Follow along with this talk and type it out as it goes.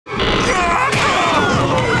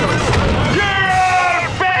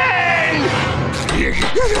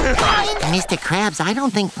Mr. Krabs, I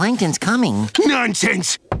don't think Plankton's coming.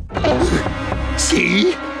 Nonsense!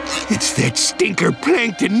 See? It's that stinker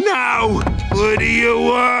Plankton now! What do you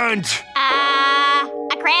want?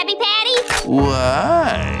 A Krabby Patty?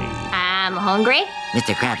 Why? I'm hungry.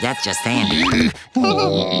 Mr. Krabs, that's just Sandy.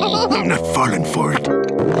 I'm not falling for it.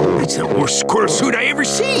 That's the worst squirrel suit I ever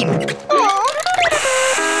seen.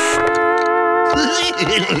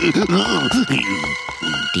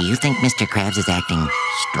 Do you think Mr. Krabs is acting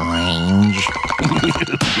strange?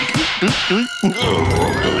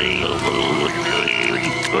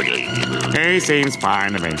 He seems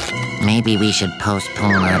fine to me. Maybe we should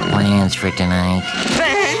postpone our plans for tonight.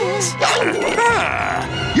 Plans?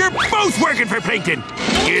 You're both working for Plankton.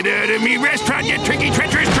 Get out of me restaurant, you tricky,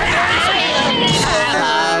 treacherous traitors!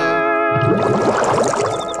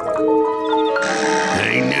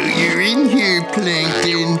 I know you're in here,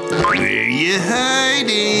 Plankton. Where are you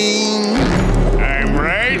hiding? I'm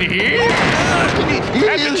right here.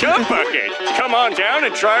 At the Chub Bucket. Come on down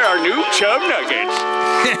and try our new Chub Nuggets.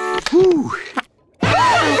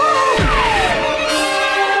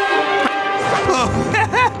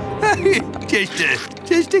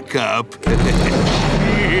 Just a cup.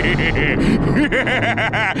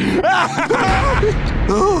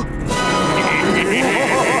 Oh.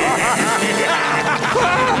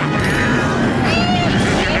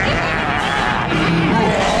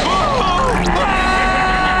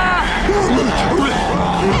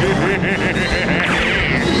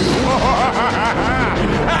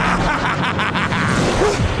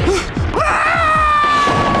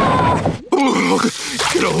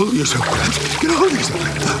 Get a hold of yourself. Get a hold of yourself.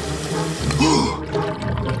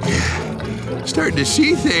 Yeah. Starting to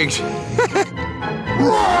see things.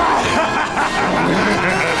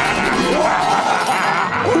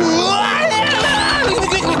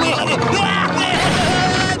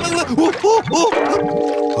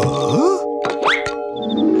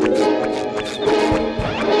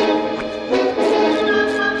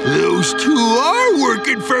 Those two are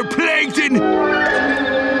working for Plankton.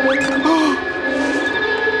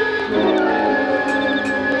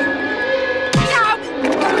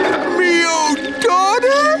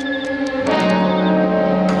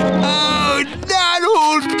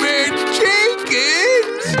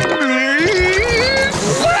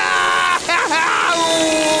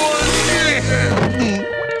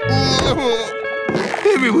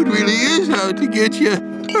 Everyone really is out to get you,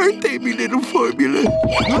 aren't they, me little formula?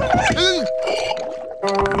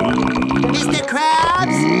 Mr.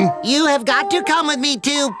 Krabs, you have got to come with me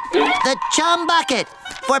to the Chum Bucket,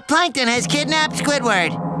 for Plankton has kidnapped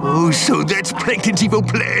Squidward. Oh, so that's Plankton's evil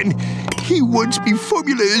plan. He wants me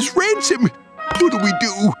formula as ransom. What do we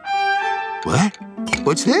do? What?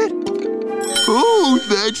 What's that? Oh,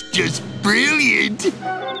 that's just brilliant.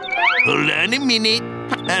 Hold on a minute.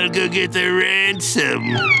 I'll go get the ransom.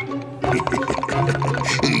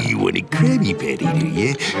 You want a Krabby Patty, do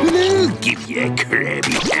you? Well, I'll give you a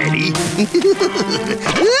Krabby Patty.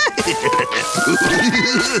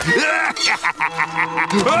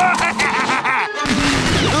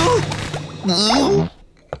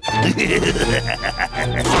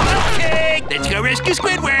 Okay, let's go rescue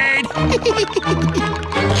Squidward.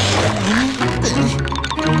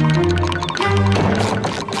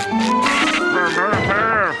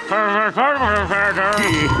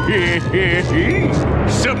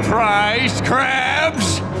 Surprised,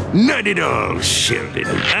 Krabs? Not at all, Sheldon.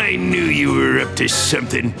 I knew you were up to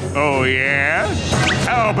something. Oh, yeah?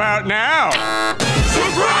 How about now?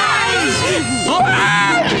 Surprise!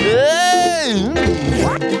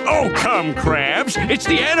 Oh, come, Krabs. It's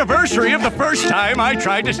the anniversary of the first time I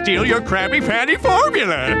tried to steal your Krabby Patty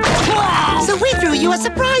formula. So we threw you a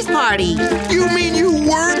surprise party. You mean you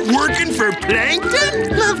weren't working for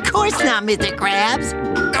Plankton? Of course not, Mr. Krabs.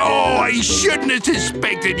 Oh, I shouldn't have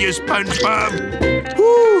suspected you, SpongeBob.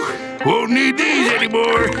 Whew, won't need these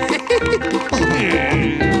anymore.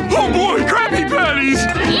 Oh, boy, Krabby Patties!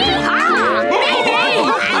 Yeehaw!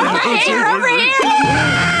 Over here, over here!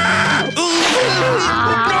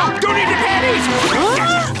 No, don't eat the patties!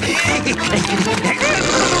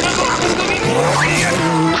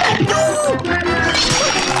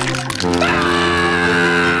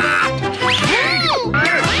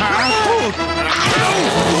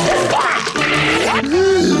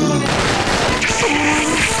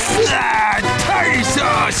 Tartar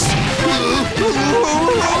sauce!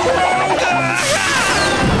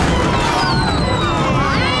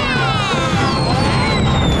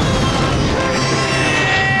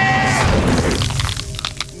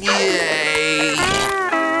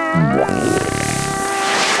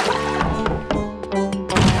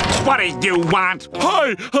 What do you want?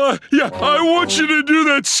 Hi, yeah, I want you to do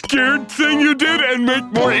that scared thing you did and make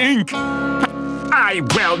more ink. I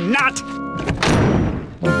will not.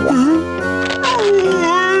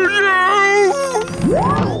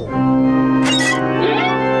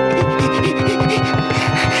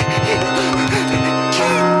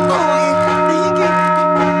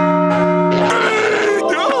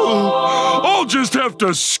 I'll just have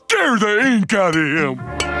to scare the ink out of him.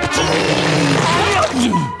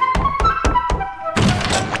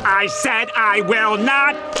 I said I will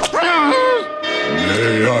not.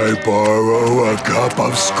 May I borrow a cup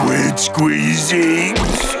of squid squeezy?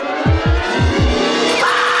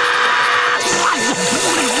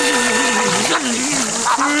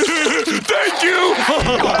 Thank you!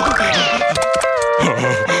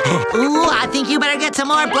 Ooh, I think you better get some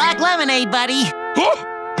more black lemonade, buddy. Oh,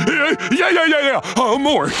 yeah.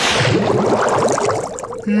 More.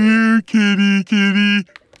 Here, kitty, kitty.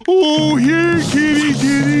 Oh, here, kitty,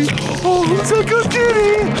 kitty. Oh, it's like a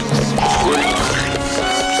kitty.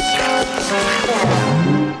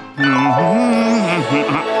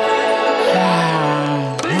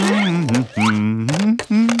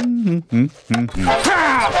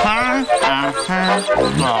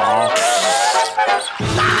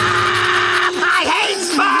 I hate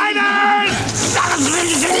spiders!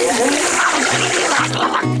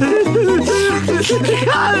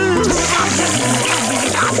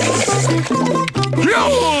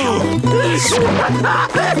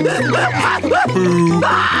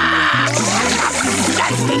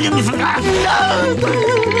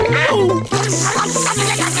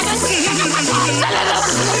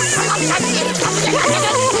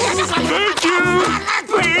 Thank you.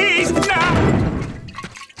 Please, no!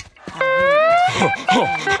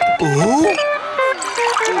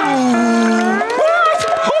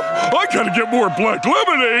 I gotta get more black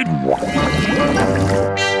lemonade.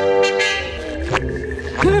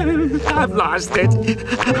 I've lost it.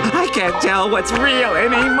 I can't tell what's real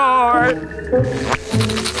anymore.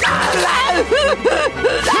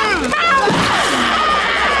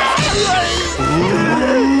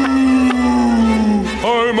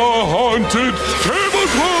 I'm a haunted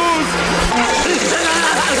tablecloth.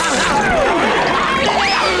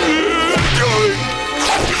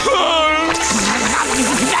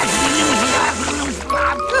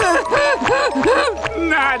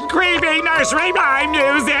 Not creepy nursery rhyme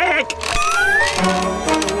music!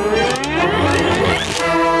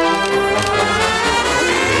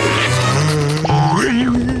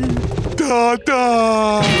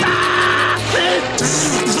 Da-da!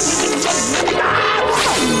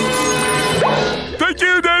 Thank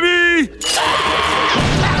you, Daddy!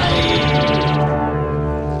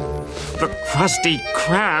 The Krusty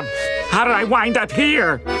Krab? How did I wind up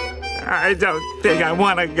here? I don't think I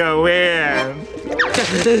want to go in.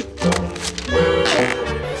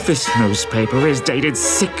 This newspaper is dated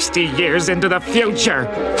 60 years into the future.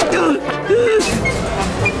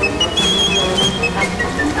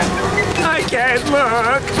 I can't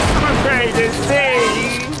look. I'm afraid to see.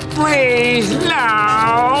 Please,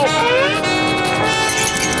 no.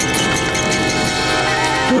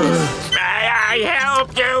 May I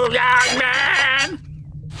help you, young man?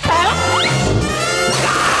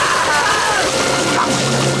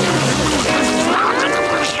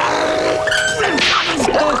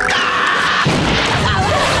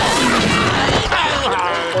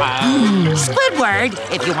 Squidward,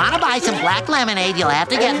 if you want to buy some black lemonade, you'll have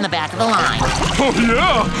to get in the back of the line. Oh,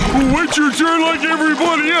 yeah? Wait your turn like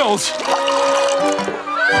everybody else.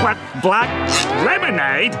 What, black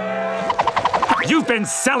lemonade? You've been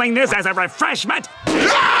selling this as a refreshment?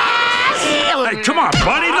 Hey, come on,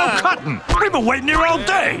 buddy, no cutting. We've been waiting here all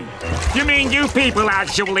day. You mean you people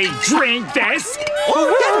actually drink this?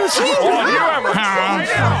 Say, buddy,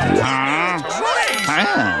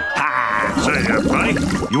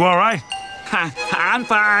 you all right? I'm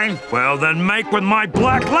fine. Well, then make with my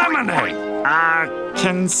black lemonade.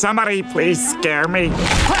 Can somebody please scare me?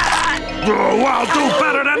 Oh, I'll do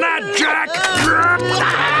better than that, Jack.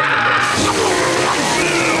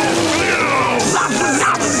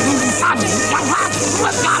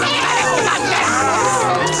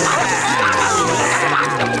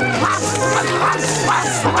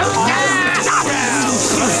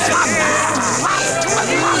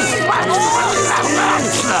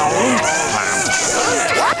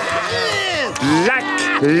 Black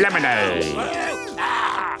lemonade.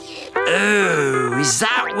 Oh, is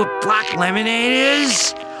that what black lemonade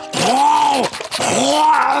is?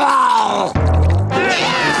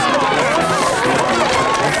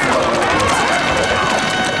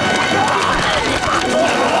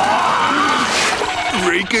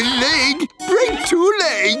 Great break a leg, break 2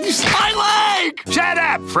 legs. My leg! Shut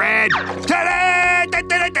up, Fred. Ta-da!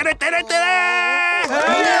 Ta-da-da-da-da-da-da!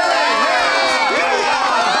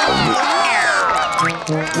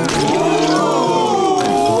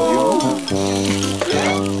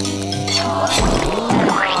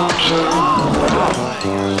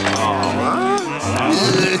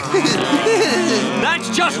 That's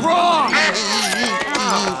just wrong!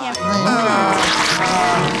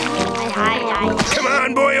 Come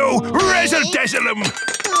on, boyo! Razzle-dazzle 'em!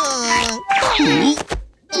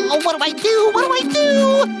 What do I do? What do I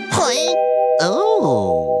do?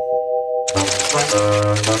 Oh.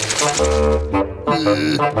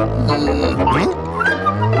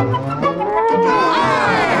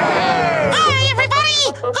 Hi, everybody!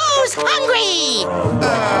 Who's hungry?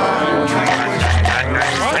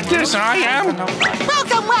 I guess I am.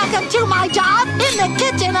 Welcome to my job in the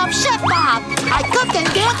kitchen of Chef Bob. I cook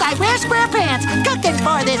and dance, I wear square pants, cooking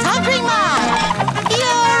for this hungry mom.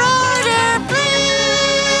 Your order, please!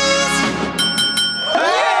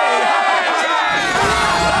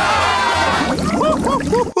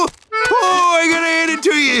 Oh, I gotta hand it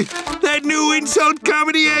to you. That new insult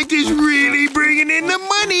comedy act is really bringing in the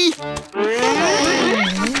money.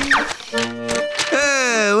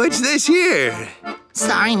 What's this here?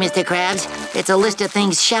 Sorry, Mr. Krabs. It's a list of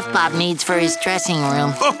things Chef Bob needs for his dressing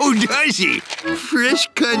room. Oh, does he? Fresh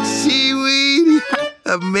cut seaweed?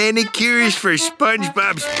 A manicurist for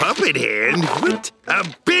SpongeBob's puppet hand? What? A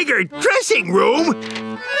bigger dressing room? In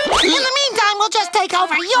the meantime, we'll just take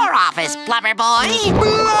over your office, Blubber Boy.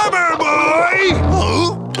 Blubber Boy?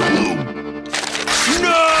 Oh?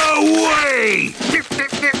 No way!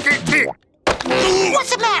 What's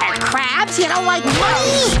the matter, Krabs? You don't like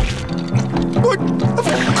money? What? Of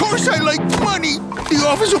course I like money. The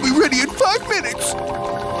office will be ready in 5 minutes.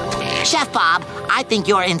 Chef Bob, I think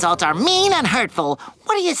your insults are mean and hurtful.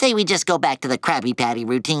 What do you say we just go back to the Krabby Patty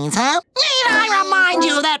routines, huh? Need I remind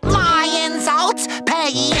you that my insults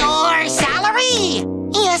pay your salary?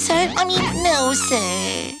 Yes, sir. I mean, no,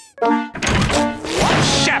 sir.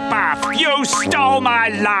 Shut up! You stole my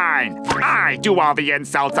line! I do all the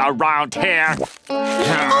insults around here.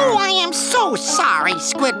 Oh, I am so sorry,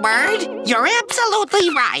 Squidward. You're absolutely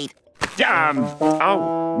right.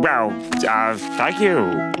 Thank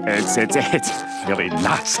you. It's really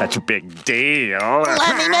not such a big deal.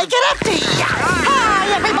 Let me make it up to you. Hi,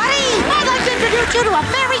 everybody. I'd like to introduce you to a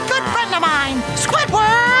very good friend of mine,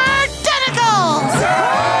 Squidward Tentacles.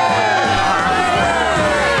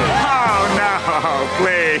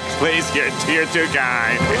 Please, you're too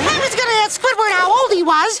kind. I was gonna ask Squidward how old he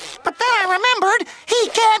was, but then I remembered he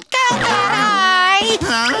can't count that high.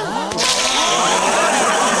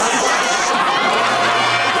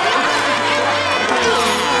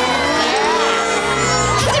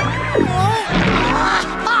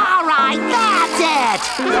 All right, that's it.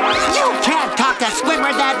 You can't talk to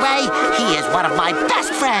Squidward that way. He is one of my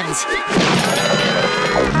best friends.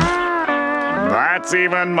 That's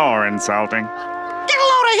even more insulting. Get a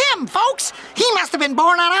load of him, folks! He must have been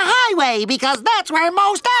born on a highway because that's where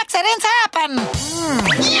most accidents happen.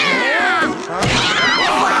 Yeah!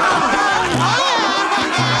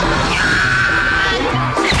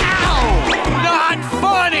 Not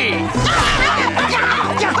funny!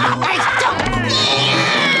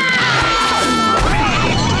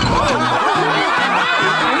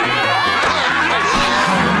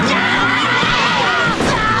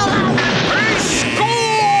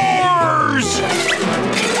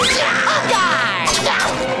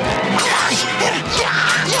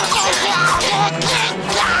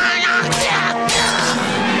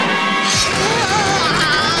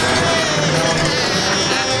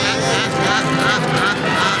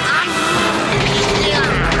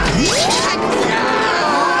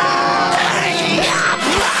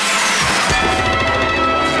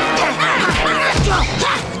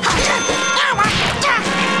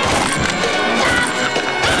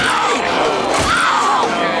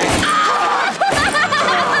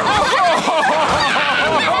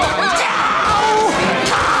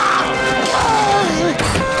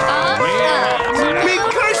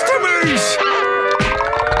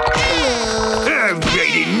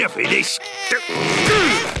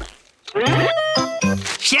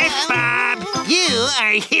 Chef Bob, you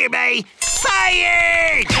are hereby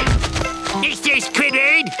fired! Mr.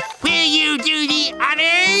 Squidward, will you do the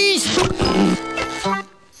honors?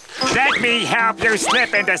 Let me help you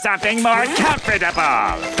slip into something more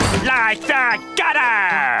comfortable, like the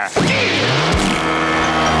gutter!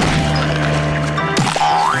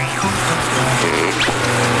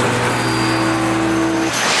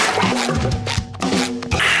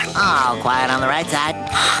 Oh, quiet on the right side.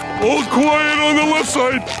 All quiet on the left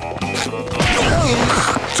side.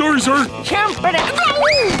 Sorry, sir.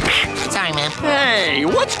 Sorry, ma'am. Hey,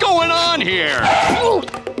 what's going on here?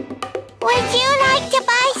 Would you like to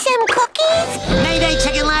buy some cookies? Mayday,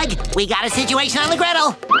 chicken leg. We got a situation on the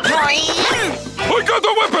griddle. I got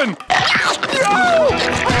the weapon.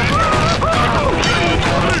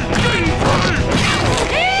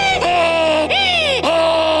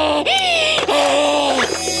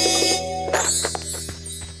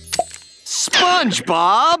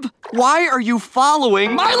 SpongeBob, why are you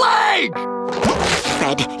following my leg?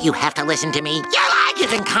 Fred, you have to listen to me. Your leg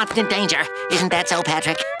is in constant danger. Isn't that so,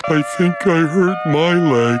 Patrick? I think I hurt my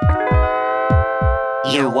leg.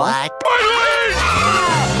 Your what? My leg!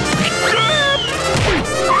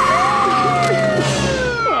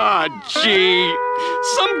 Ah, gee.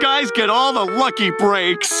 Some guys get all the lucky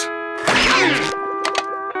breaks.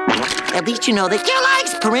 At least you know that your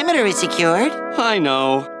leg's perimeter is secured. I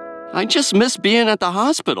know. I just miss being at the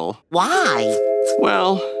hospital. Why?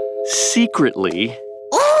 Well, secretly,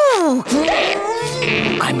 Ooh!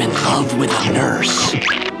 I'm in love with a nurse.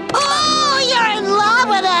 Oh, you're in love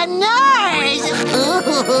with a nurse!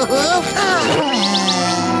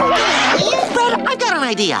 Fred, I've got an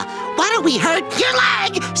idea. Why don't we hurt your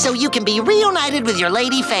leg so you can be reunited with your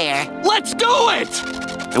lady fair? Let's do it!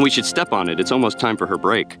 And we should step on it. It's almost time for her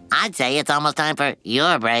break. I'd say it's almost time for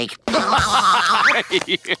your break.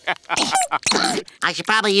 I should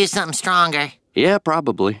probably use something stronger. Yeah,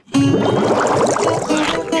 probably.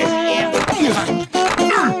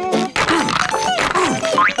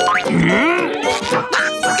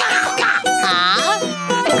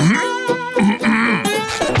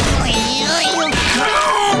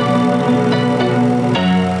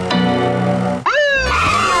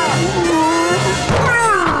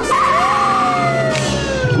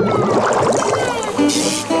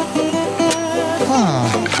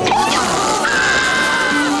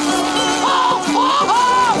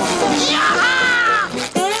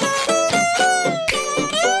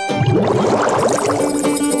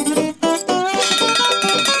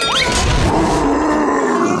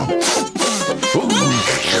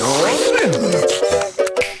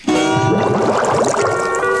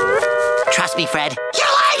 Trust me, Fred. Your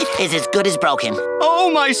leg is as good as broken.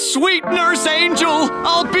 Oh, my sweet nurse angel!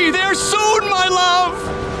 I'll be there soon, my love!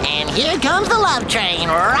 And here comes the love train,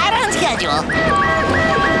 right on schedule.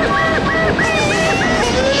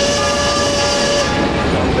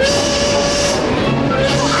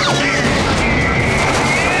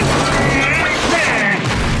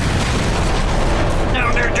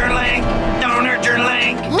 Don't hurt your leg. Don't hurt your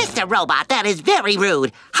leg. Mr. Robot, that is very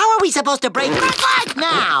rude. How are we supposed to break Fred's leg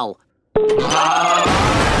now?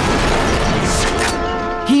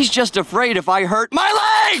 He's just afraid if I hurt my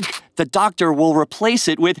leg, the doctor will replace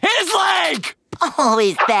it with his leg! Oh,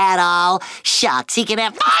 is that all? Shucks, he can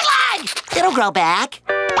have my leg! It'll grow back.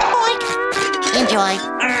 Boink. Enjoy.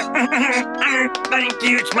 Thank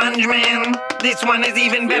you, SpongeMan. This one is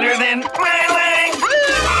even better than my leg.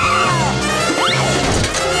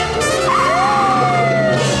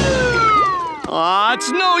 Aw, it's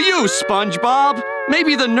no use, SpongeBob.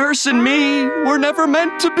 Maybe the nurse and me were never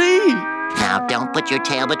meant to be. Now, don't put your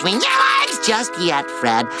tail between your legs just yet,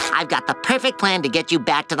 Fred. I've got the perfect plan to get you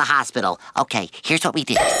back to the hospital. Okay, here's what we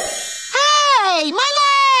do. Hey, my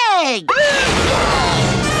leg!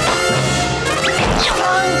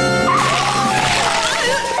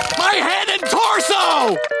 My head and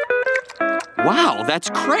torso! Wow, that's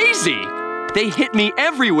crazy. They hit me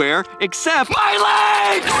everywhere except my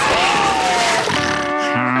legs!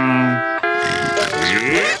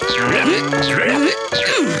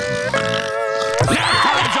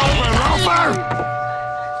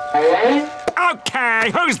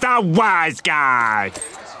 Okay, who's the wise guy?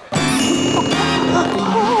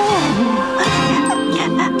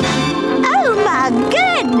 Oh, my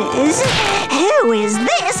goodness! Who is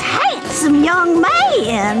this handsome young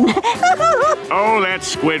man? Oh,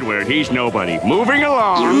 that's Squidward. He's nobody. Moving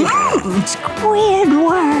along.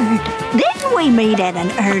 Squidward. Didn't we meet at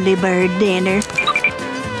an early bird dinner?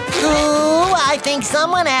 Ooh, I think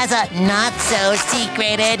someone has a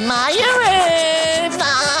not-so-secret admirer.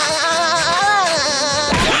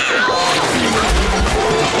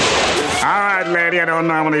 All right, lady, I don't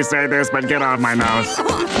normally say this, but get off my nose.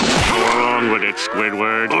 What's wrong with it,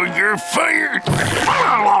 Squidward? Oh, you're fired.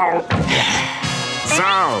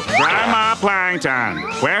 So, Grandma Plankton,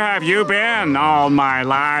 where have you been all my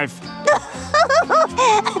life?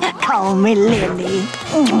 Call me Lily.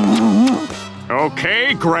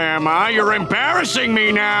 Okay, Grandma, you're embarrassing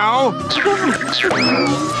me now. To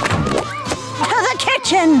the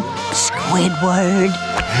kitchen, Squidward.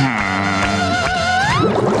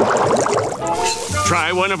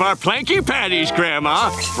 Try one of our planky patties,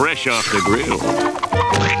 Grandma. Fresh off the grill.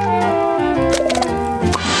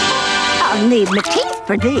 I'll need my teeth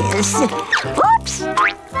for this. Whoops!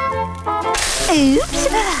 Oops!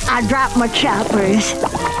 I dropped my choppers.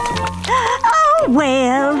 Oh,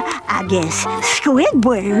 well, I guess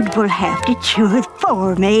Squidward will have to chew it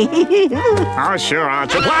for me. Oh, sure, I'll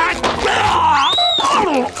chew. What?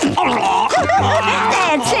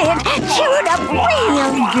 That's it. Chew it up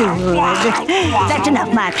real good. That's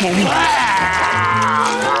enough, my turn.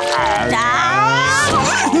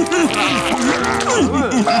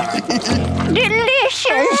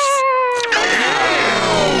 Delicious.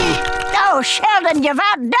 Oh, Sheldon, you've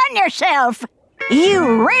outdone yourself.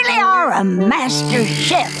 You really are a master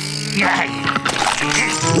chef.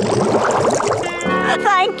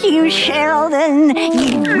 Thank you, Sheldon.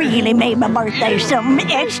 You really made my birthday something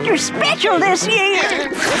extra special this year.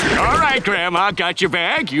 All right, Grandma, got your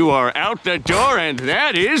bag. You are out the door, and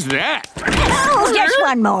that is that. Oh, just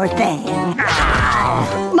one more thing.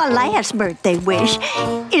 My last birthday wish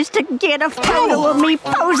is to get a photo of me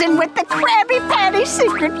posing with the Krabby Patty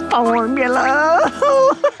secret formula.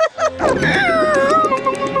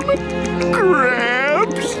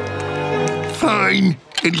 Krabs? Fine.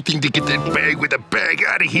 Anything to get that bag with a bag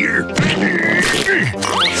out of here.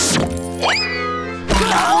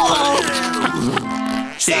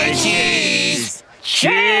 Say cheese!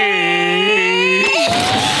 Cheese!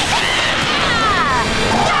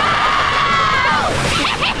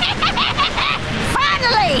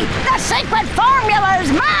 Finally, the secret formula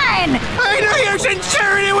is mine. I know you're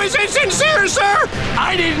sincere, and it was insincere, sir!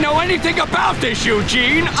 I didn't know anything about this,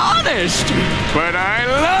 Eugene, honest! But I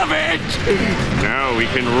love it! Now we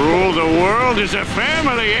can rule the world as a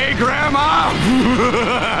family, eh, Grandma?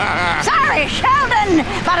 Sorry, Sheldon,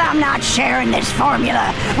 but I'm not sharing this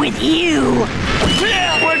formula with you.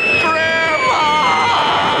 But Grandma!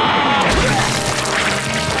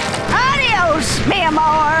 Adios, mi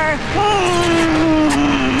amor.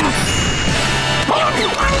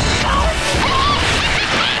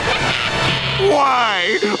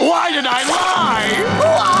 Why? Why did I lie?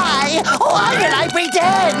 Why? Why did I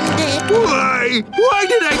pretend? Why? Why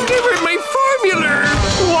did I give her my formula?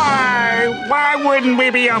 Why? Why wouldn't we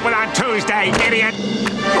be open on Tuesday, idiot?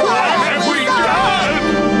 What have we done?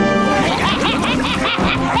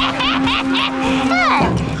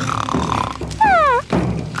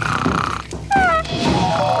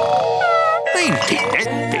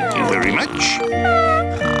 Thank you very much.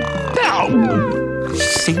 Now,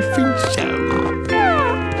 safe and sound.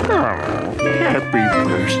 Happy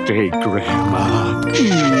birthday, Grandma.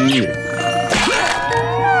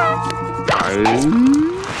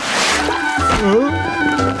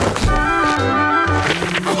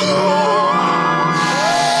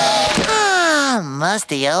 Ah,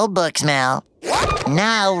 musty old book smell.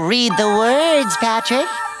 Now read the words, Patrick.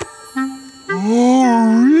 Oh,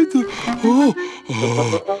 read the...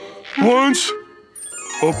 Once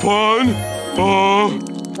upon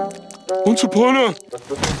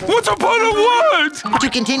a what? To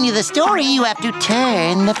continue the story, you have to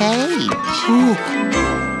turn the page.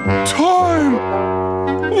 Time!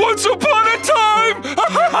 Once upon a time!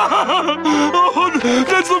 Oh,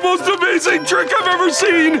 that's the most amazing trick I've ever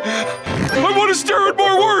seen! I want to stare at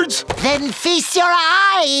more words! Then feast your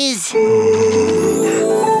eyes.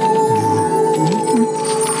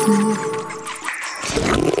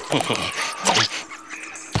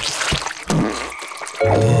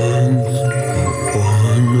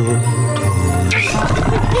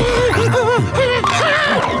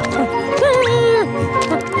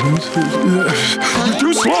 You're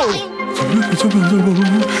too slow!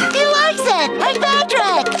 He likes it! Hey,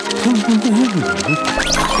 Patrick!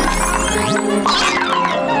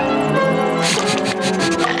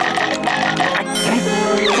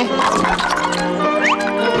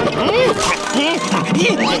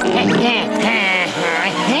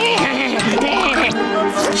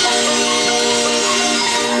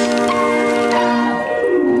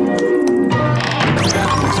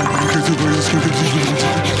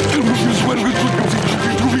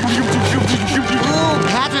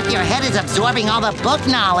 Patrick, your head is absorbing all the book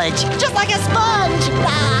knowledge, just like a sponge.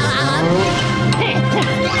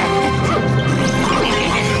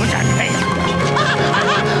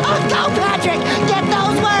 Go, Patrick! Get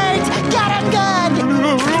those words! Get them good!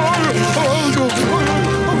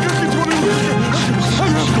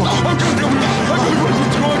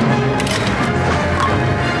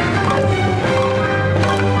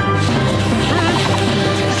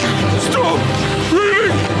 Stop!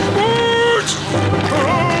 Reading words!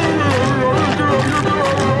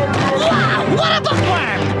 Wow, what a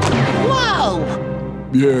bookworm!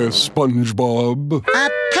 SpongeBob.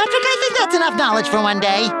 Patrick, I think that's enough knowledge for one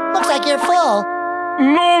day. Looks like you're full.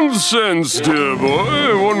 Nonsense, dear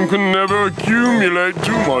boy. One can never accumulate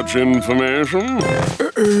too much information.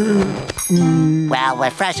 Well, we're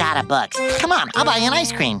fresh out of books. Come on, I'll buy you an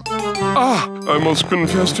ice cream. I must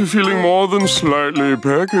confess to feeling more than slightly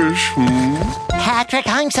peckish. Patrick,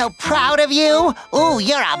 I'm so proud of you. Ooh,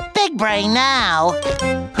 you're a big brain now.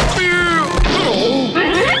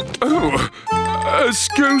 Oh, a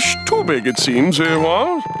skosh too big, it seems, eh,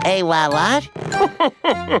 what? Hey, what?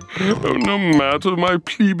 Oh, no matter, my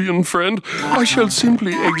plebeian friend. I shall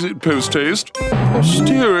simply exit post-haste.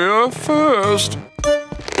 Posterior first.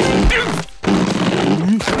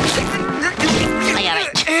 I got it.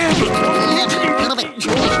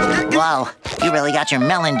 Whoa, you really got your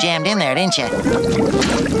melon jammed in there, didn't you?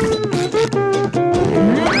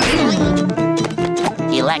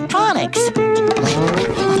 Electronics.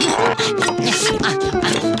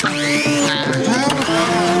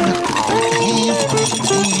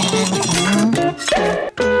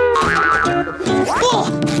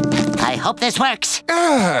 I hope this works.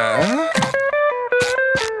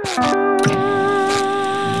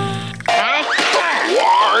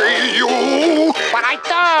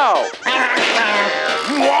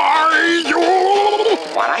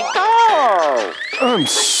 I'm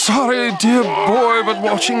sorry, dear boy, but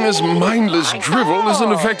watching this mindless drivel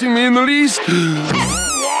isn't affecting me in the least.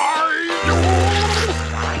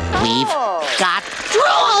 We've got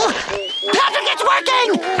drool! Patrick, it's working!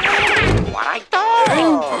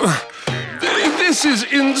 This is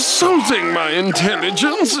insulting my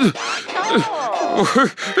intelligence. And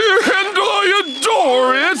I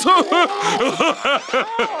adore it.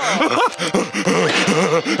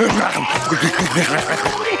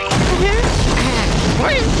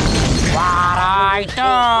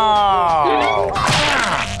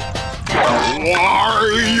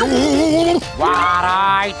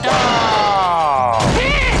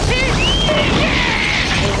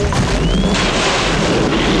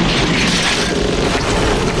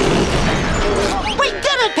 We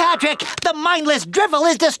did it, Patrick! The mindless drivel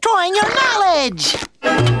is destroying your knowledge!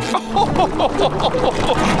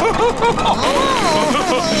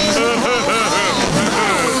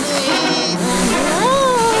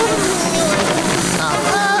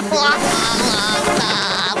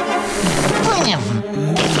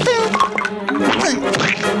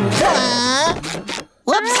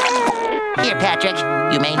 Whoops! Here, Patrick.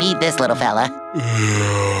 You may need this, little fella.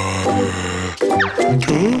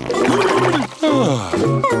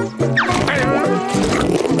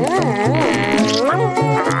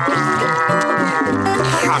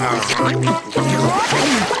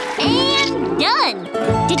 And done.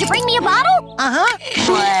 Did you bring me a bottle? Uh-huh.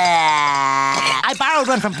 I borrowed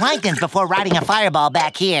one from Plankton's before riding a fireball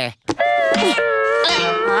back here.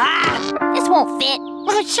 This won't fit.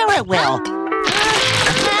 Well, sure it will.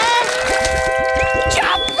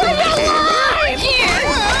 Jump for your life!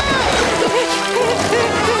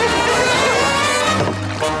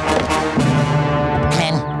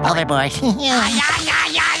 Men, overboard. Sandy,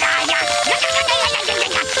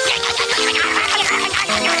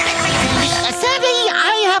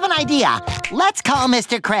 I have an idea. Let's call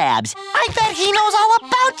Mr. Krabs. I bet he knows all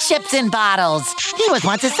about ships and bottles. He was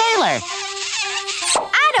once a sailor.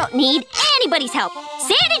 I don't need anybody's help.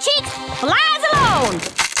 Sandy Cheeks flies alone.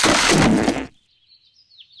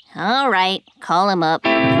 All right, call him up.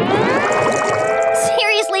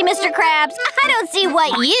 Seriously, Mr. Krabs, I don't see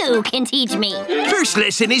what you can teach me. First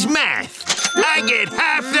lesson is math. I get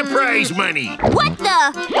half the prize money. What the?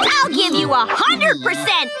 I'll give you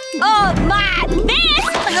 100% of my this.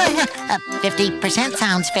 50%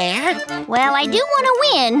 sounds fair. Well, I do want to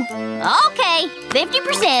win. Okay,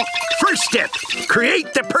 50%. First step,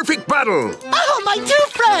 create the perfect bottle. Oh, my two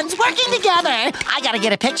friends working together. I gotta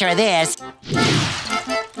get a picture of this.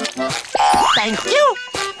 Thank you.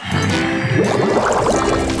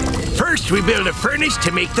 First, we build a furnace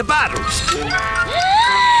to make the bottles.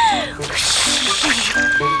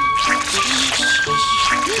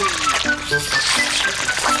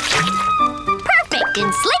 Perfect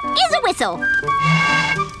and slick as a whistle.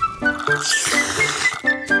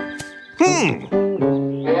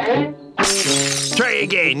 Try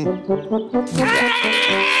again.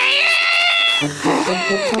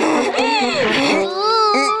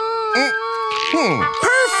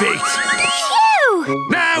 Perfect! Phew!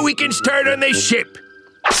 Now we can start on the ship.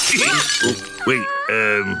 Wait,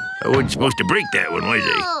 I wasn't supposed to break that one, was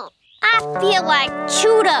I? I feel like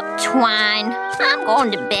chewed up twine. I'm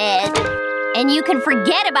going to bed. And you can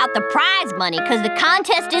forget about the prize money, because the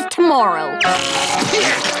contest is tomorrow.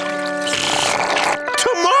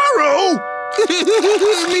 Tomorrow?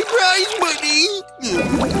 Me prize money!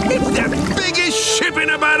 It's the biggest ship in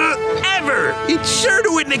a bottle ever! It sure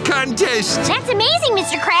to win the contest! That's amazing,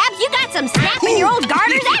 Mr. Krabs. You got some snap in your old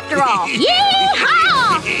garters after all.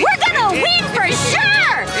 Yee-haw! We're gonna win for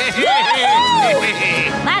sure!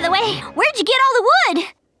 Woo-hoo! By the way, where'd you get all the wood?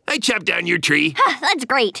 I chopped down your tree. That's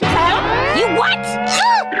great. You what?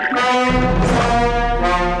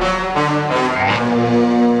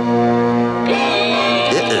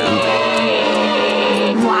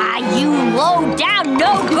 Why, you low down,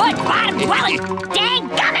 no good bottom dwelling. Dang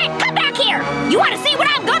gummit, come back here. You want to see what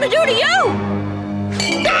I'm gonna do to you?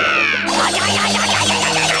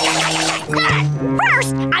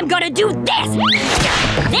 First, I'm gonna do this.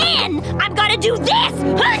 Then, I'm gonna do this.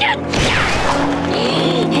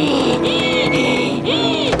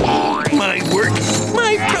 My work,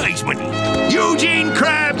 my prize money. Eugene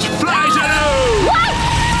Krabs flies alone! What?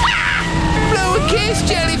 Blow a kiss,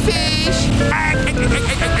 jellyfish!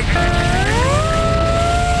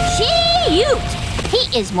 Shoot! He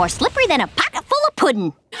is more slippery than a pocket full of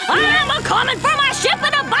pudding. I'm a-coming for my ship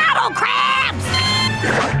in a bottle, Krabs!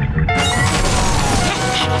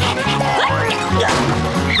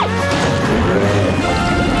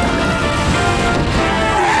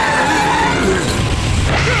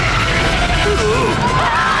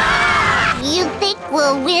 You think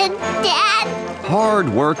we'll win, Dad? Hard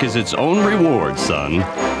work is its own reward, son.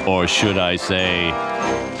 Or should I say,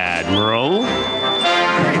 Admiral?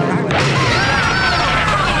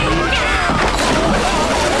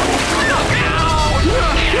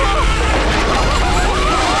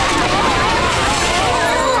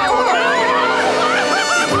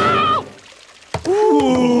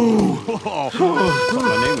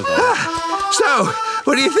 So,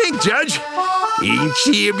 what do you think, Judge? Ain't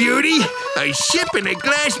she a beauty? A ship in a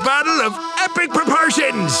glass bottle of epic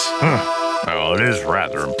proportions! Well, it is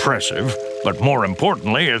rather impressive, but more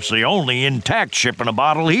importantly, it's the only intact ship in a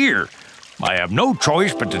bottle here. I have no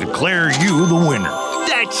choice but to declare you the winner.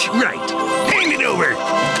 That's right. Hand it over.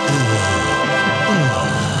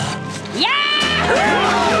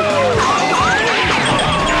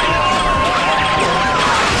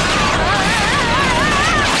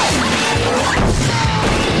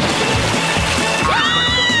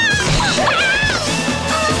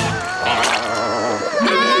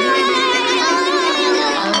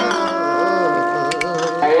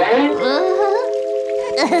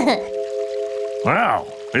 Well,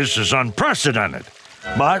 this is unprecedented.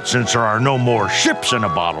 But since there are no more ships in a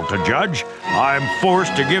bottle to judge, I'm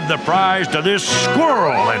forced to give the prize to this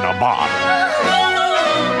squirrel in a bottle.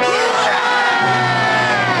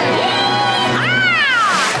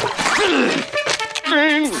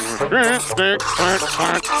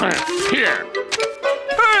 Here.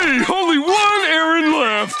 Hey, only one errand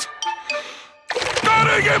left.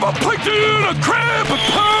 Gotta give a plankton, a crab, a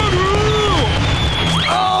powder.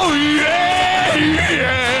 Oh, yeah,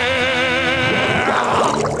 yeah!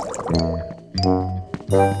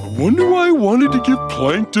 I wonder why I wanted to give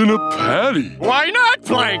Plankton a patty. Why not,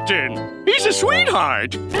 Plankton? He's a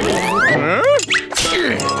sweetheart. Huh?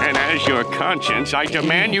 And as your conscience, I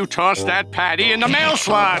demand you toss that patty in the mail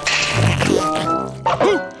slot.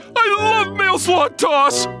 I love mail slot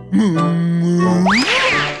toss.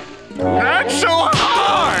 Not so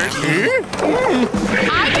hard.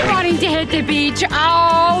 I've been wanting to hit the beach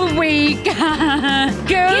all week. Go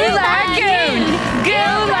Lagoon!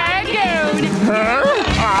 Go Lagoon!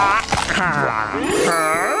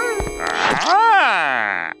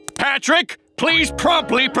 Patrick, please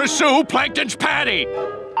promptly pursue Plankton's patty.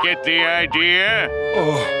 Get the idea?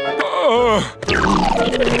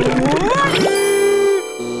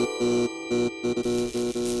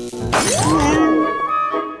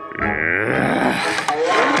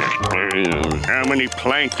 How many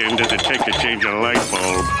plankton does it take to change a light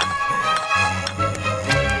bulb?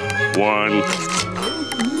 One.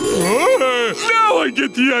 Now I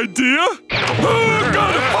get the idea. I've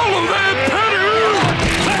got to follow that pattern.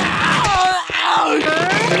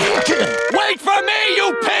 Wait for me,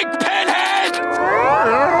 you pig pinhead!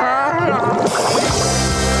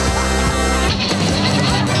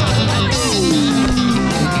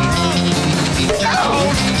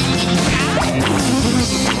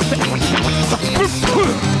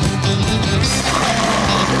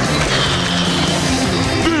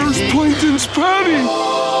 There's Plankton's patty.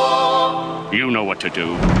 You know what to do.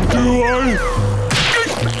 Do I?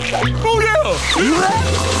 Oh, yeah!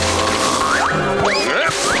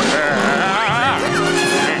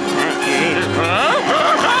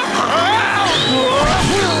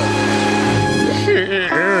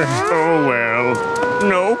 Oh, well.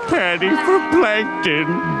 No patty for Plankton.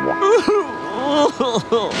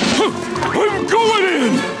 I'm going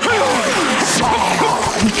in!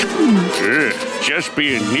 Just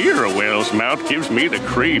being near a whale's mouth gives me the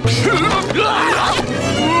creeps.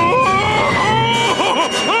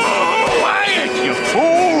 Quiet, you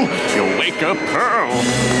fool! You'll wake up Pearl.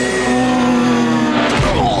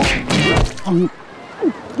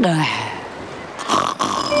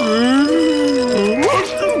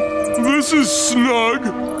 This is snug.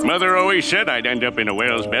 Mother always said I'd end up in a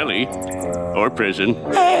whale's belly. Or prison.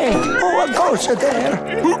 Hey, who goes there?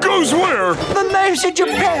 Who goes where? The name's in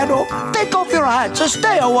Japan. Take off your hats and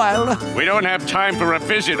stay a while. We don't have time for a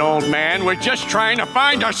visit, old man. We're just trying to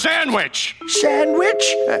find a sandwich.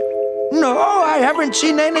 Sandwich? No, I haven't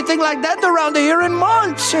seen anything like that around here in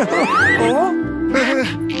months. Hey,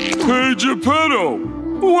 Geppetto,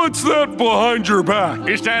 what's that behind your back?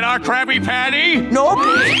 Is that our Krabby Patty? Nope.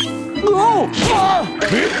 No.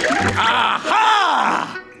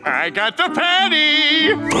 Aha! I got the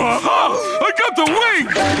patty! I got the wing!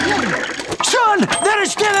 Son, they're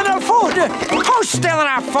stealing our food! Who's stealing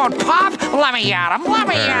our food, Pop? Let me at him, let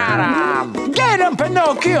me at him! Get him,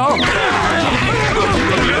 Pinocchio!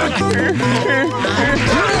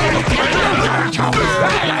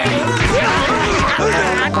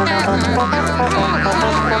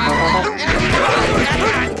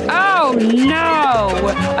 Oh, no!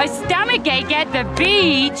 A stomachache at the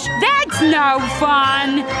beach? That's no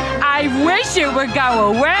fun! I wish it would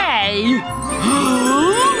go away!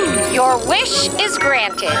 Your wish is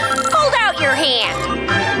granted. Hold out your hand.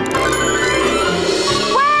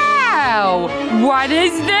 Wow! What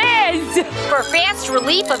is this? For fast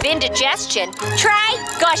relief of indigestion, try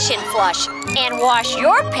Gush and Flush and wash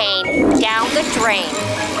your pain down the drain.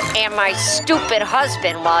 And my stupid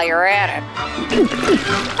husband while you're at it.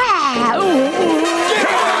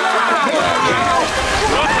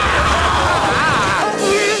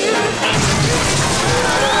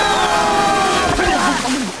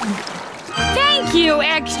 Thank you,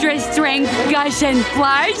 extra strength Gush and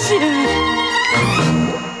Flush.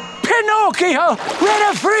 Pinocchio, let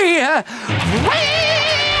her free!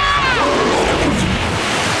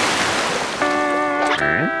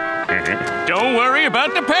 Don't worry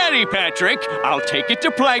about the patty, Patrick. I'll take it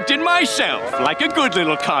to Plankton myself, like a good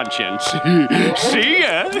little conscience. See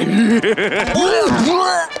ya!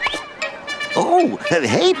 Oh,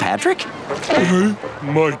 hey, Patrick.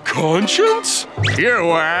 My conscience? You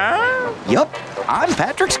are? Yup, I'm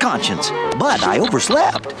Patrick's conscience, but I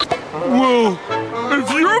overslept. Well,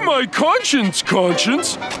 if you're my conscience,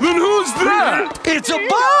 then who's that? It's a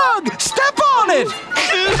bug! Step on it!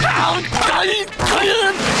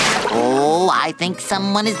 Oh, I think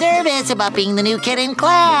someone is nervous about being the new kid in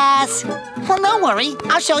class. Well, don't worry.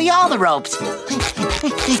 I'll show you all the ropes.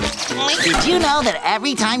 Did you know that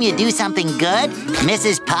every time you do something good,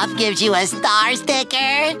 Mrs. Puff gives you a star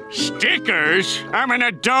sticker? Stickers? I'm an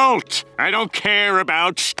adult. I don't care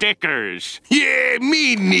about stickers. Yeah,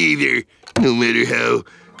 me neither. No matter how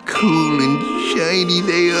cool and shiny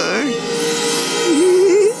they are.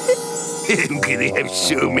 I'm gonna have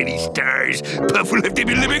so many stars, Puff will have to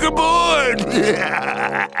be living aboard!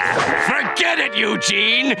 Forget it,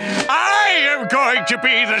 Eugene! I am going to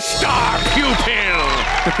be the star pupil!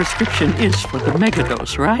 The prescription is for the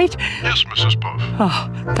megadose, right? Yes, Mrs. Puff. Oh,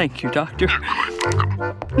 thank you, Doctor. You're quite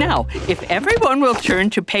welcome. Now, if everyone will turn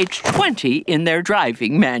to page 20 in their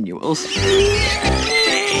driving manuals.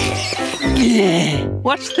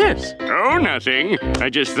 What's this? Oh, nothing. I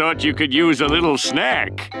just thought you could use a little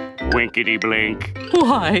snack. Winkety blink.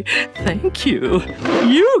 Why, thank you.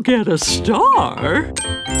 You get a star.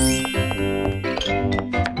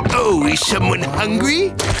 Oh, is someone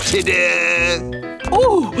hungry? Ta-da!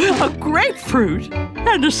 Oh, a grapefruit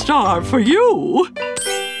and a star for you.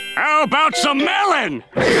 How about some melon?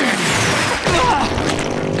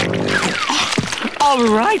 All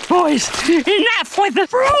right, boys, enough with the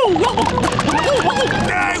fruit.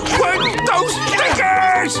 I want those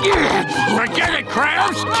stickers! Forget it,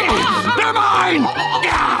 Krabs! They're mine!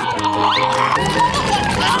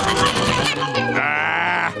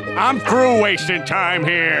 I'm through wasting time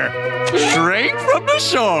here. Straight from the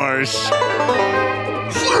source.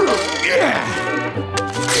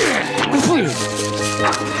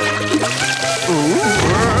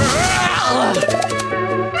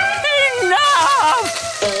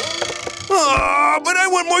 Oh, but I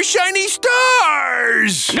want more shiny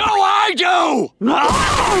stars! No, I do!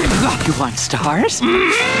 You want stars?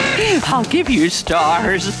 I'll give you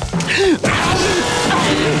stars.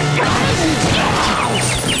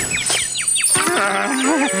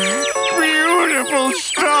 Beautiful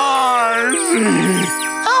stars!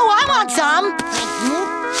 Oh, I want some.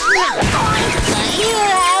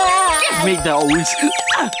 me those.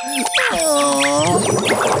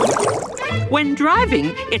 When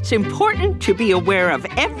driving, it's important to be aware of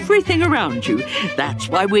everything around you. That's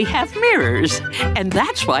why we have mirrors. And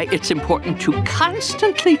that's why it's important to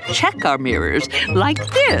constantly check our mirrors like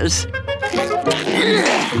this.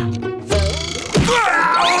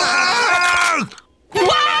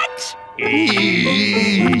 What?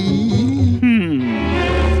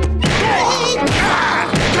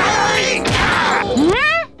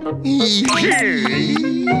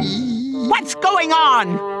 What's going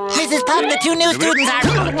on? Mrs. Puff, the two new students are...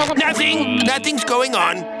 Nothing's going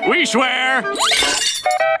on. We swear.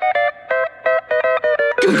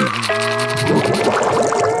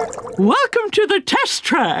 Welcome to the test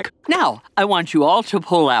track. Now, I want you all to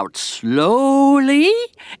pull out slowly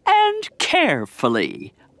and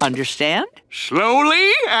carefully. Understand?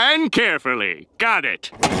 Slowly and carefully. Got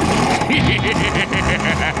it.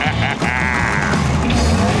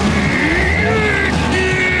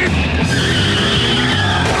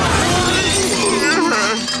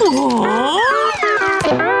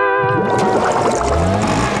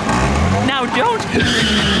 Now don't...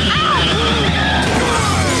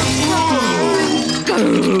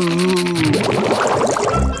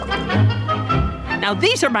 Now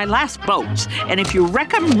these are my last boats, and if you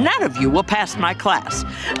wreck them, none of you will pass my class.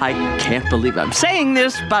 I can't believe I'm saying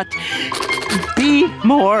this, but be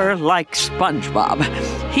more like SpongeBob.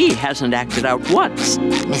 He hasn't acted out once.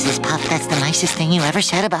 Mrs. Puff, that's the nicest thing you ever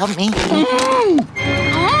said about me.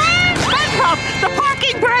 SpongeBob, the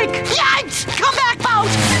parking brake! Yikes! Come back, boat!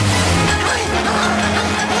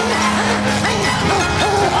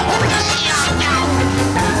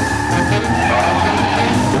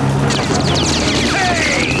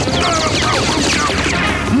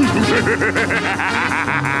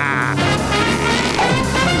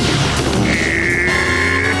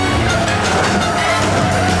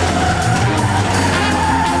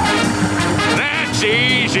 That's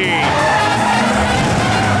easy.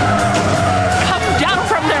 Come down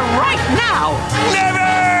from there right now!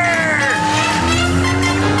 Never!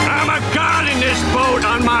 I'm a god in this boat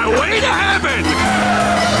on my way to heaven.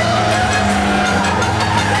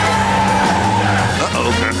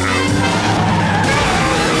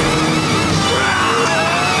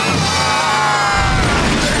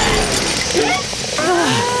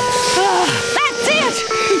 That's it!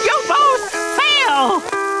 You both fail!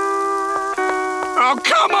 Oh,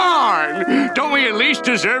 come on! Don't we at least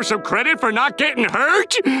deserve some credit for not getting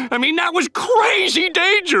hurt? I mean, that was crazy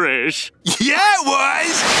dangerous. Yeah, it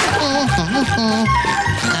was.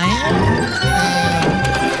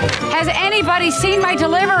 Has anybody seen my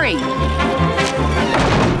delivery?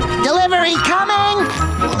 Delivery coming!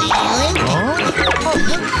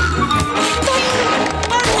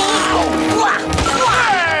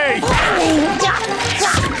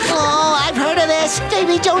 Oh, I've heard of this.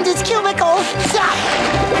 Davy Jones's cubicle.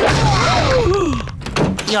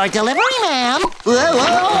 Your delivery, ma'am.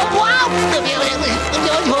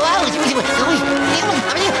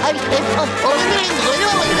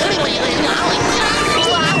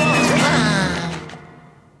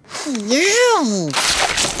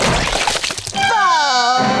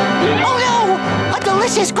 Oh no! A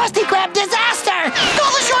delicious Krusty Krab disaster!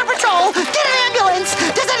 Call the Shore Patrol! Get an ambulance!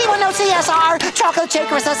 Does anyone know CSR? Chocolate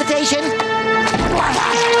shake resuscitation?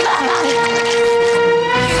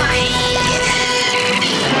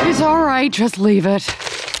 It's all right, just leave it.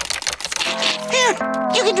 Here,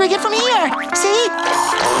 you can drink it from here. See?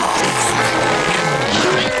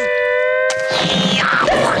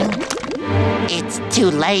 It's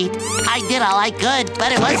too late. I did all I could,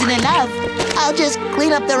 but it wasn't enough. I'll just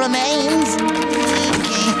clean up the remains.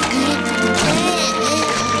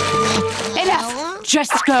 Enough!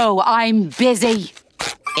 Just go, I'm busy.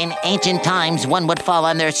 In ancient times, one would fall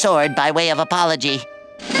on their sword by way of apology.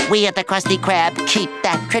 We at the Krusty Krab keep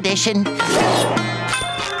that tradition.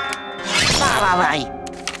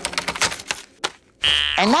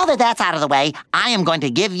 And now that that's out of the way, I am going to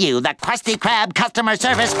give you the Krusty Krab Customer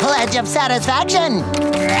Service Pledge of Satisfaction.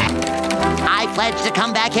 I pledge to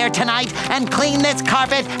come back here tonight and clean this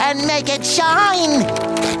carpet and make it shine.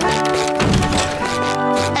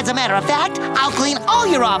 As a matter of fact, I'll clean all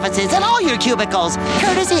your offices and all your cubicles,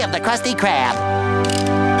 courtesy of the Krusty Krab.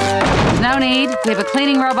 No need. We have a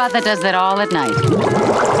cleaning robot that does that all at night.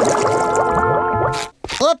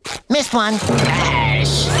 Oop, missed one. Hey,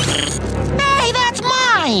 that's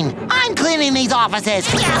mine! I'm cleaning these offices.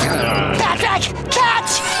 Patrick, catch!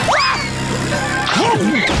 Trash!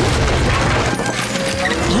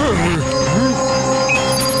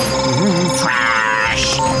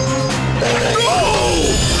 Run!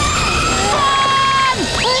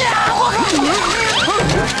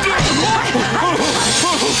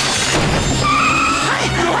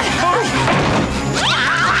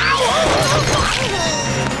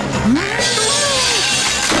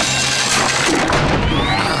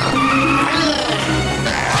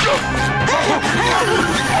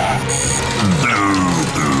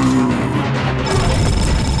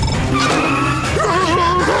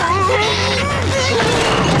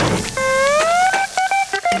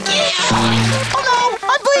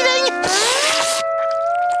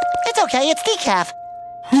 okay, it's decaf.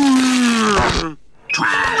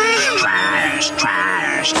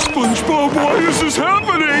 Trash. SpongeBob, why is this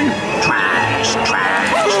happening? Trash.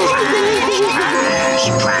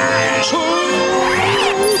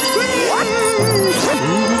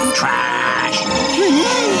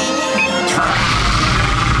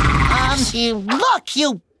 Look,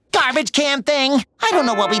 you garbage can thing. I don't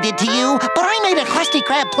know what we did to you, but I made a Krusty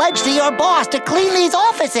Krab pledge to your boss to clean these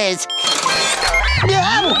offices.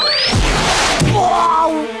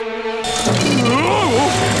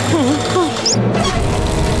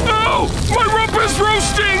 Oh, my rump is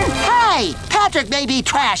roasting! Hey, Patrick may be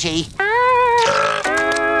trashy,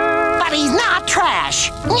 but he's not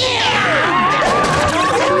trash.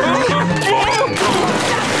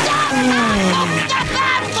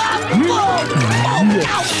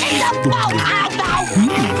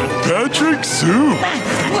 Patrick soup.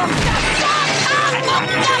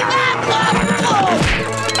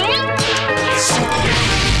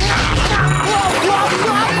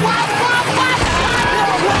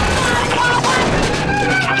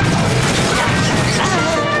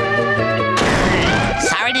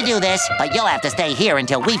 Sorry to do this, but you'll have to stay here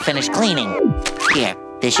until we finish cleaning. Here,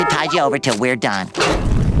 this should tide you over till we're done.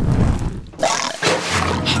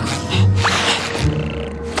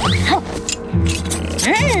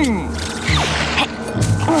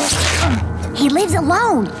 He lives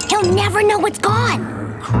alone. He'll never know what's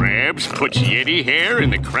gone. Krabs puts Yeti hair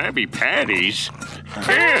in the Krabby Patties.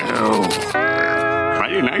 Ew. Why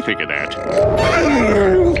didn't I think of that?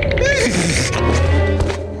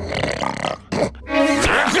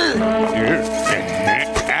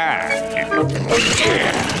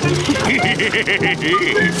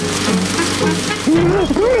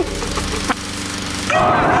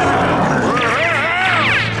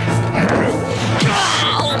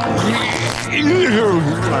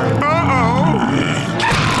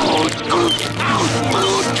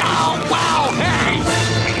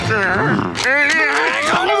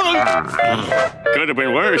 Could have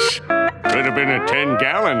been worse. Could have been a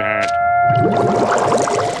 10-gallon hat.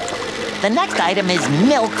 The next item is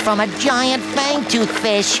milk from a giant fang-tooth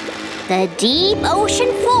fish. The deep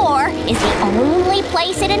ocean floor is the only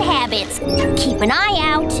place it inhabits. Keep an eye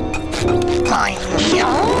out.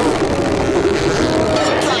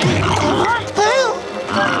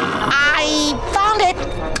 I found it.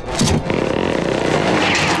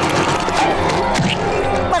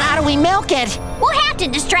 But how do we milk it? We'll have to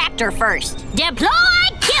distract her first. Deploy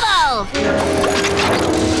kibble!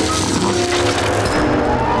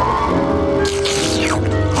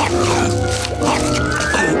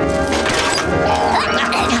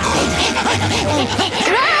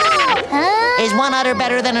 Is one udder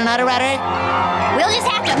better than another udder? We'll just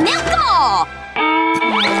have to milk them all.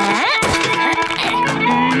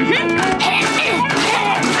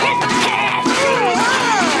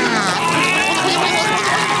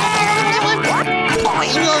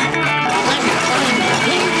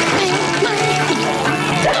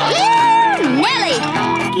 Nelly,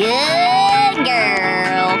 good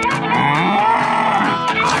girl.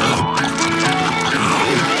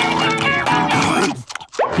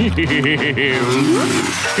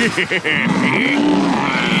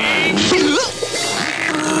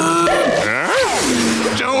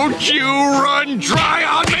 Don't you run dry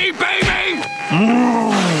on me, baby!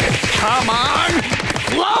 Come on,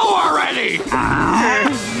 flow already!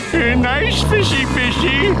 Nice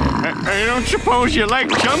fishy. I don't suppose you like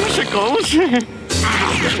chumsicles. Yeah!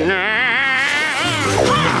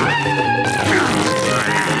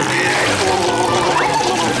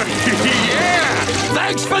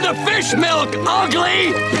 Thanks for the fish milk,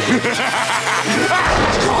 ugly!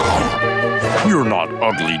 You're not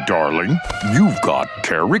ugly, darling. You've got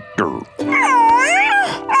character.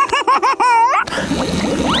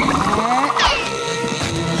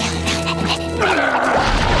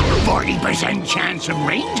 40% chance of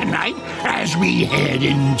rain tonight as we head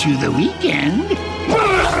into the weekend.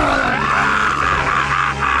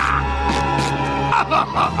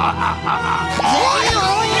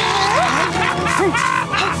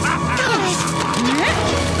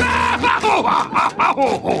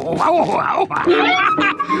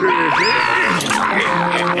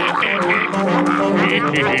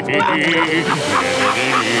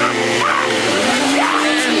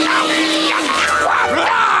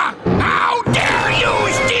 How dare you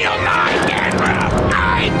steal my camera?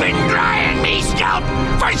 I've been drying me scalp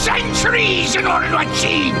for centuries in order to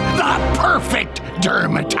achieve the perfect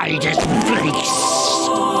dermatitis fleece.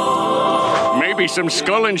 Maybe some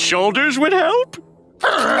skull and shoulders would help?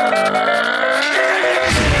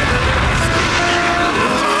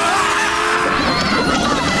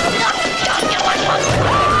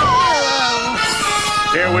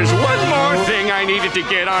 There was one more thing I needed to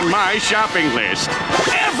get on my shopping list.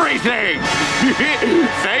 Everything!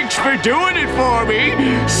 Thanks for doing it for me.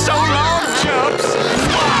 So long, Chumps.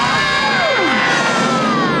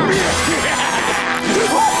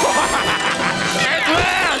 At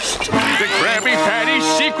last! The Krabby Patty's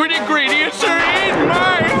secret ingredients are in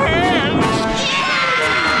my hands!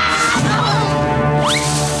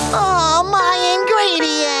 Oh, my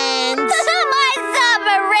ingredients! My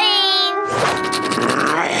submarine!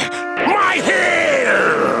 My hair!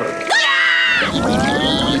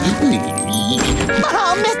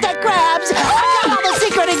 Oh, Mr. Krabs! I got all the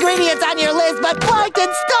secret ingredients on your list, but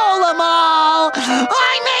Plankton stole them all!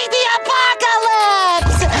 I made the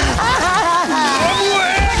apocalypse!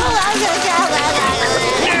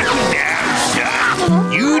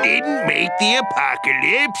 You didn't make the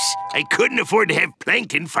apocalypse. I couldn't afford to have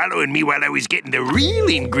Plankton following me while I was getting the real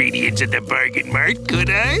ingredients at the bargain mart, could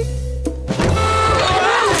I?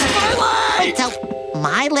 So,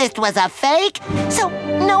 my list was a fake? So,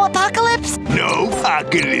 no apocalypse? No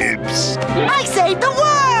apocalypse. I saved the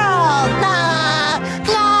world!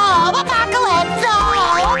 No apocalypse! No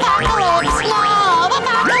apocalypse! No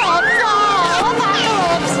apocalypse! No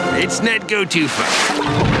apocalypse! Let's not go too far.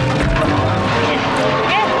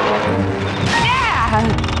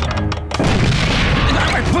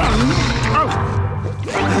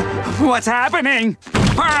 What's happening?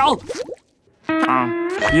 Pearl!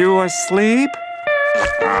 You asleep?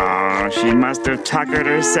 Oh, she must have tuckered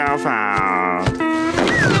herself out.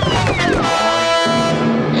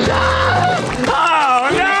 Oh,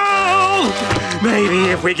 no! Maybe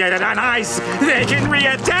if we get it on ice, they can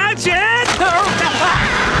reattach it!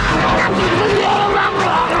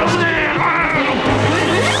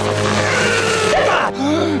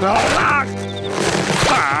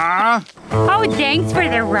 Oh, thanks for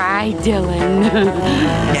the ride, Dylan.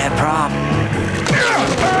 No problem.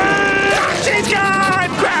 She's gone!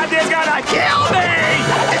 Krabs is gonna kill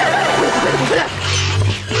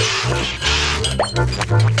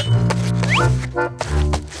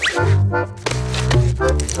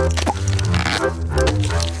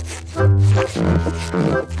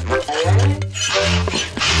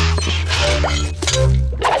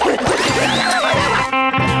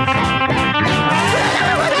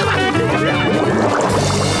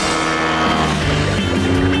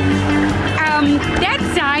That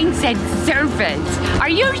sign said servants. Are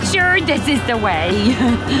you sure this is the way?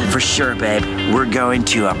 For sure, babe. We're going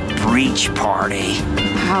to a breach party.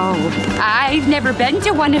 Oh, I've never been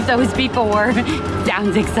to one of those before.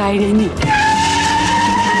 Sounds exciting.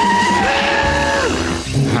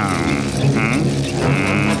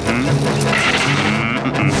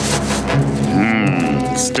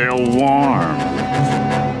 Still warm.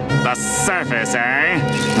 The surface, eh?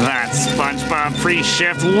 That SpongeBob free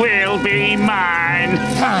shift will be mine.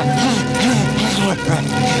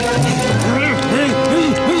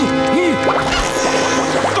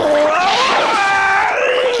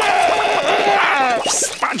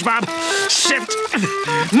 SpongeBob shift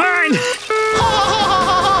mine.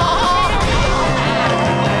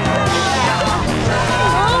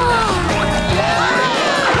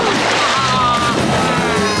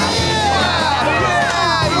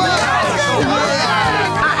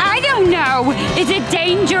 Is it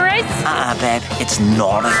dangerous? Babe, it's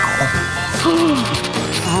nautical.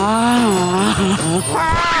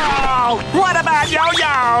 Wow! What about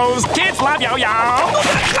yo-yos? Kids love yo-yos.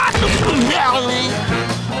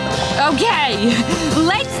 Okay,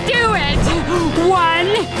 let's do it. 1,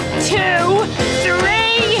 2, 3.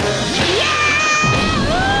 Yeah!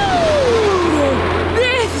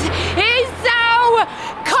 This is so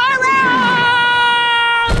cool!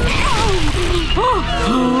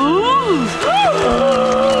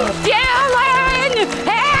 Dylan!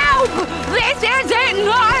 Help! This isn't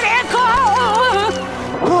nautical!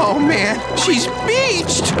 Oh, man, she's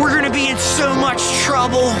beached. We're gonna be in so much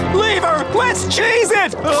trouble. Leave her! Let's cheese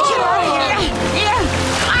it! Oh,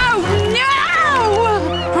 no!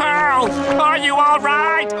 Pearl, are you all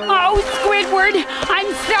right? Oh, Squidward,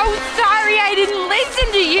 I'm so sorry I didn't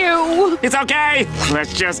listen to you. It's okay.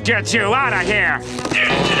 Let's just get you out of here.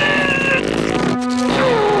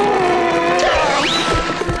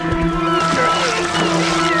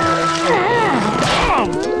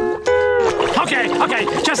 Okay,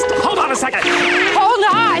 just hold on a second. Hold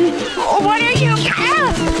on. What are you?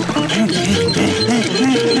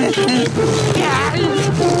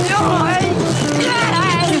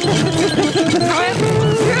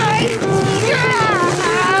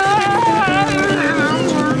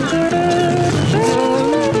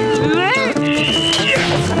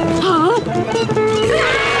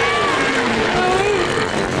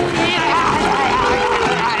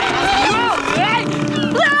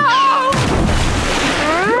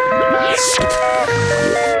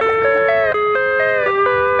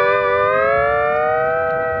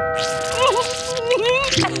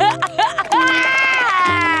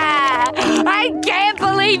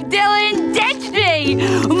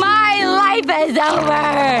 is over.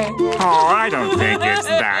 Oh, I don't think it's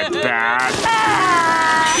that bad.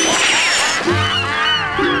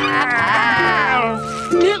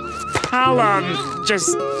 I'll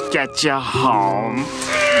just get you home.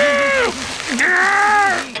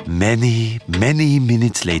 Many, many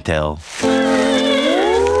minutes later.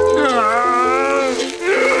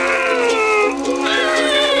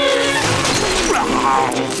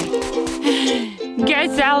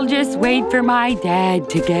 Guess I'll just wait for my dad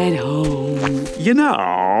to get home. You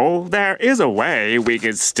know, there is a way we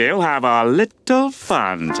could still have a little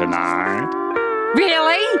fun tonight.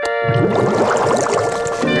 Really?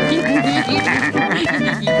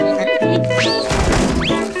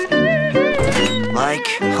 Like,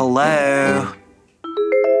 hello.